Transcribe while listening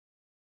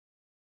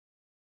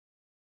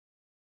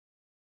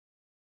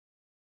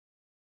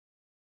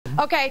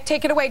Okay,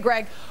 take it away,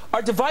 Greg.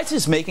 Are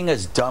devices making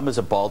us dumb as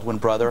a Baldwin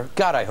brother?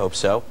 God, I hope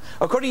so.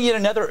 According to yet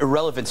another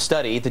irrelevant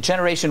study, the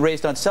generation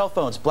raised on cell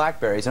phones,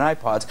 Blackberries, and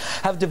iPods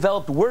have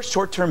developed worse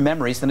short-term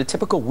memories than a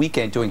typical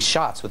weekend doing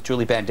shots with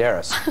Julie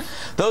Banderas.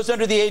 Those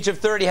under the age of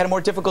 30 had a more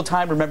difficult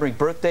time remembering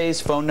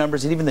birthdays, phone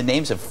numbers, and even the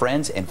names of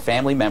friends and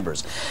family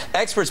members.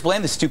 Experts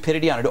blame the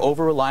stupidity on an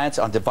over-reliance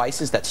on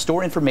devices that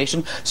store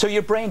information so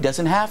your brain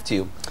doesn't have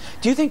to.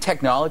 Do you think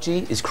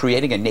technology is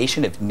creating a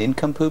nation of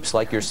nincompoops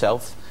like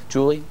yourself,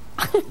 Julie?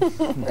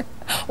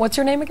 What's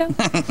your name again?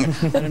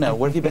 I don't know.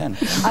 Where have you been?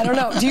 I don't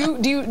know.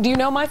 Do you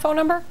know my phone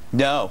number?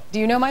 No. Do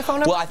you know my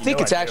phone number? Well, I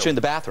think it's actually in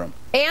the bathroom.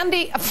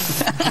 Andy,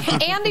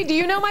 Andy, do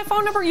you know my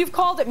phone number? You've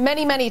called it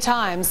many, many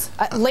times,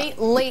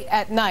 late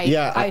at night,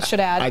 yeah, I should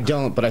add. I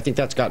don't, but I think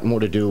that's got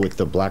more to do with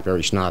the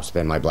BlackBerry schnapps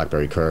than my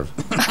BlackBerry Curve.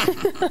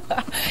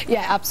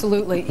 Yeah,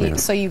 absolutely. Yeah.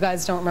 So you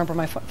guys don't remember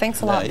my phone.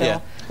 Thanks a lot, Bill.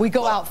 Yeah. We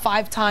go out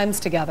 5 times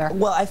together.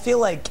 Well, I feel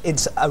like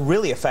it's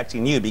really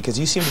affecting you because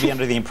you seem to be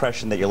under the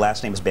impression that your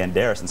last name is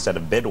Banderas instead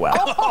of Bidwell.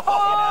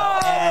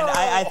 And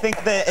I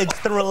think that it's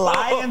the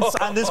reliance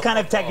on this kind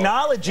of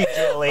technology,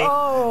 Julie,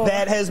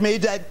 that has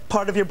made that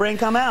part of your brain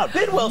come out.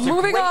 Bidwell's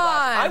Moving a great on.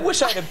 I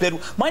wish I had a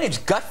Bidwell. My name's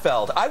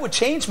Gutfeld. I would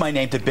change my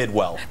name to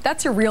Bidwell.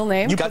 That's your real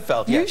name?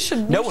 Gutfeld, yeah. You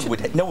should, no one would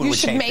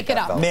change make it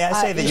up. May I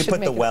say that you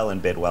put the well in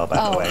Bidwell,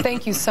 by the way? Oh,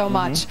 thank you so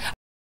much.